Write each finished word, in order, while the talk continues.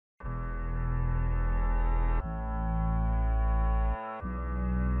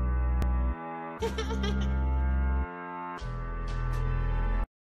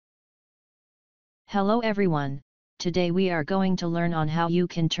Hello everyone, today we are going to learn on how you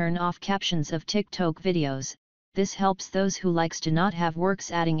can turn off captions of TikTok videos. This helps those who likes to not have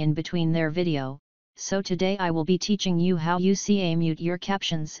works adding in between their video. So today I will be teaching you how you mute your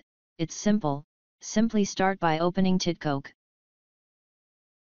captions. It's simple, simply start by opening TikTok.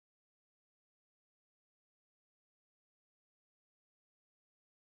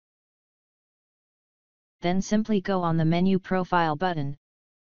 Then simply go on the menu profile button.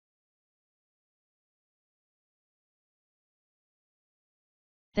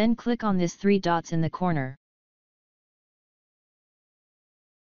 Then click on this 3 dots in the corner.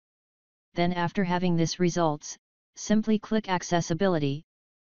 Then after having this results, simply click accessibility.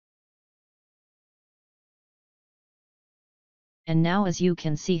 And now as you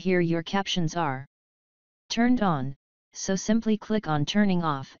can see here your captions are turned on, so simply click on turning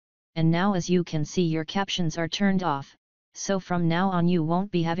off, and now as you can see your captions are turned off, so from now on you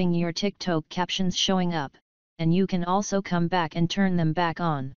won't be having your TikTok captions showing up, and you can also come back and turn them back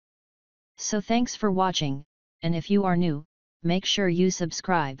on. So thanks for watching, and if you are new, make sure you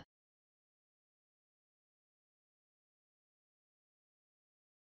subscribe.